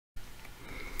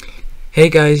Hey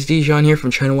guys, Dijon here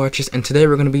from China Watches, and today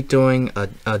we're going to be doing a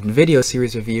video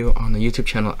series review on the YouTube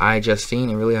channel iJustine,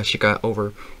 and really how she got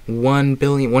over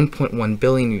 1.1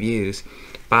 billion views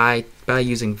by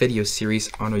using video series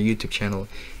on her YouTube channel.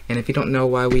 And if you don't know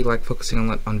why we like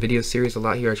focusing on video series a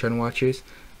lot here at China Watches,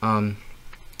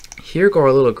 here go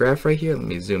our little graph right here. Let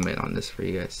me zoom in on this for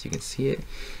you guys so you can see it.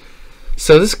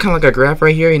 So this is kind of like a graph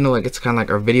right here, like it's kind of like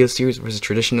our video series versus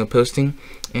traditional posting.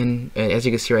 And as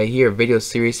you can see right here, video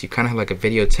series, you kind of have like a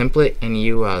video template, and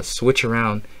you switch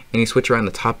around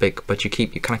the topic, but you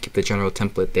kind of keep the general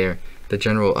template there, the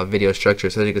general video structure.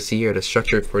 So as you can see here, the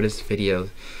structure for this video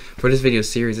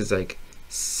series is like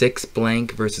 6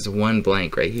 blank versus 1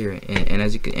 blank right here. And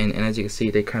as you can see,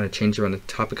 they kind of change around the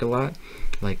topic a lot.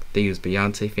 Like they use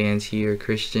Beyonce fans here,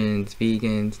 Christians,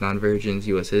 vegans, non-virgins,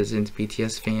 U.S. citizens,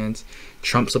 BTS fans,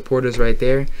 Trump supporters right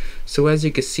there. So as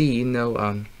you can see,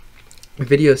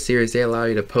 video series, they allow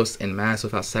you to post en masse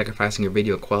without sacrificing your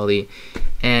video quality.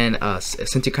 And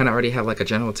since you kind of already have like a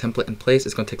general template in place,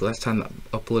 it's going to take less time to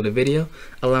upload a video,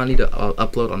 allowing you to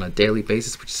upload on a daily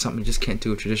basis, which is something you just can't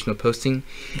do with traditional posting.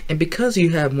 And because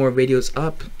you have more videos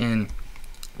up, and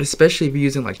especially if you're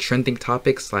using like trending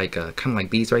topics like kind of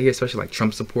like these right here, especially like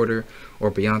Trump supporter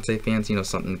or Beyonce fans,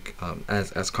 something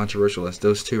as controversial as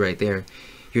those two right there,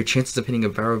 your chances of hitting a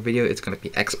viral video, it's going to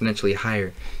be exponentially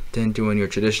higher than doing your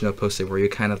traditional posting, where you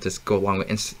kind of just go along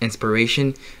with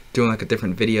inspiration, doing like a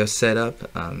different video setup.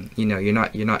 You're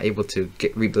not able to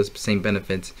reap those same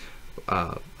benefits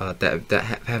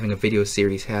that having a video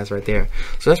series has right there.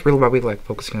 So that's really why we like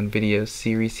focusing on video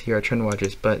series here at Trend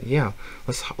Watchers. But yeah,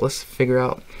 let's figure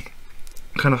out,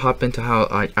 kind of hop into how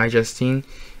iJustine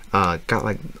got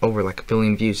like over like 1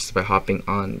 billion views just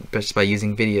by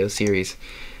using video series.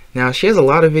 Now she has a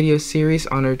lot of video series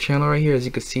on her channel right here. As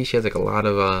you can see, she has like a lot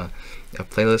of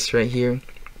playlists right here.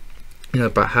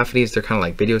 About half of these, they're kind of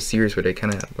like video series where they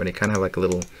kind of have like a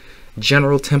little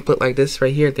general template like this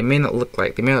right here. They may not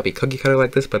be cookie cutter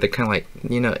like this, but they're kind of like,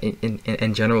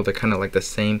 in general, they're kind of like the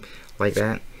same like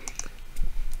that.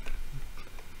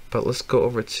 But let's go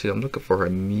over to, I'm looking for her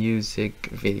music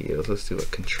videos. Let's do a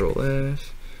Control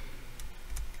F.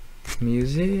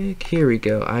 Music, here we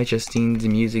go. iJustine's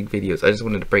music videos. I just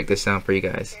wanted to break this down for you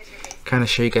guys, kind of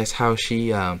show you guys how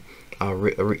she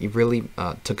really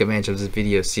took advantage of this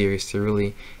video series to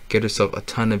really get herself a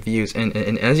ton of views. And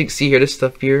as you can see here, this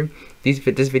stuff here, this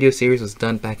video series was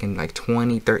done back in like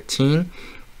 2013,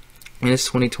 and it's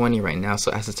 2020 right now.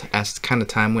 So as kind of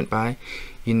time went by,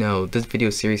 this video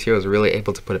series here was really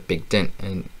able to put a big dent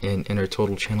in her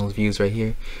total channel's views right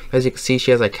here. As you can see,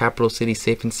 she has like Capital City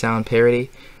Safe and Sound parody,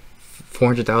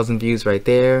 400,000 views right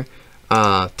there.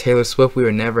 Taylor Swift, We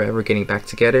Were Never Ever Getting Back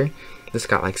Together, this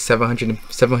got like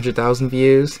 700,000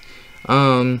 views.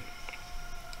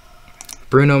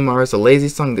 Bruno Mars, A Lazy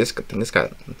Song, this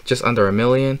got just under 1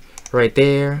 million right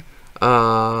there.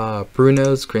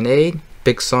 Bruno's Grenade,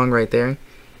 big song right there,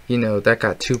 that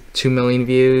got 2 million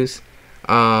views.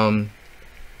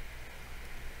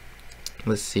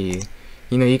 Let's see,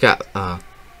 you got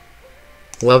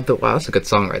Love the Wow, that's a good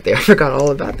song right there. I forgot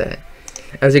all about that.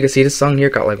 As you can see, this song here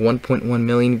got like 1.1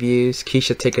 million views.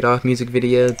 Keisha Take It Off music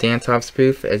video, Dance Off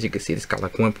spoof. As you can see, this got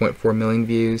like 1.4 million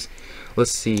views.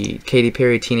 Let's see, Katy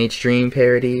Perry Teenage Dream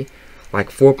parody, like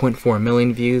 4.4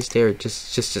 million views. They're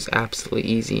just absolutely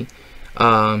easy.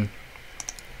 Keisha,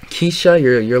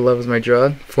 Your Love Is My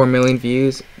Drug, 4 million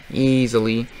views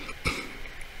easily.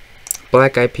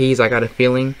 Black Eyed Peas, I Got a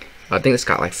Feeling, I think it's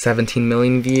got like 17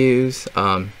 million views.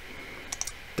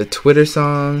 The Twitter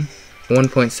song,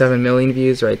 1.7 million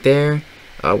views right there.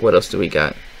 What else do we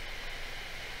got?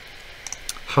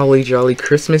 Holly Jolly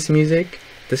Christmas Music,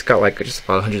 this got like just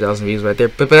about 100,000 views right there.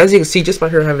 But as you can see, just by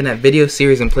her having that video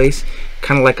series in place,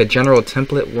 kind of like a general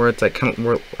template where it's like kind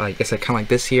of like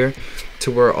this here, to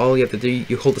where all you have to do,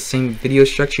 you hold the same video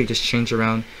structure, you just change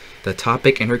around the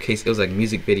topic. In her case, it was like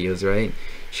music videos, right?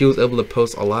 She was able to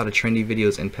post a lot of trendy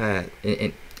videos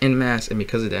in mass, and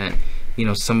because of that,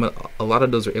 a lot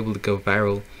of those were able to go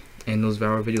viral, and those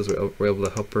viral videos were able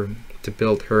to help her to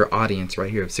build her audience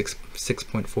right here of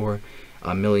 6.4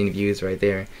 million views right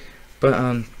there.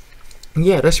 But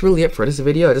yeah, that's really it for this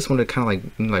video. I just wanted to kind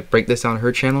of like break this down on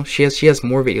her channel. She has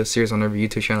more video series on her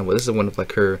YouTube channel, but this is one of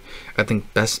like her, I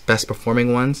think, best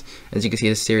performing ones. As you can see,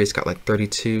 this series got like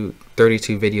 32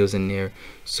 videos in there,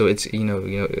 so it's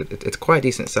it's quite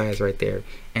decent size right there,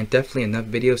 and definitely enough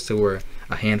videos to where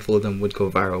a handful of them would go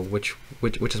viral, which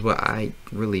is what I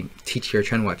really teach your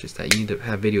trend watchers, that you need to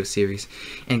have video series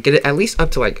and get it at least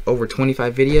up to like over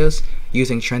 25 videos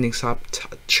using trending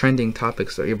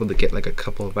topics, so you're able to get like a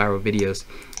couple of viral videos,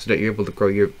 so that you're able to grow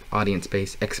your audience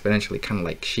base exponentially, kind of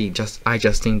like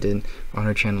iJustine did on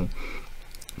her channel.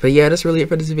 But yeah, that's really it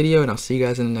for this video, and I'll see you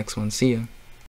guys in the next one. See ya.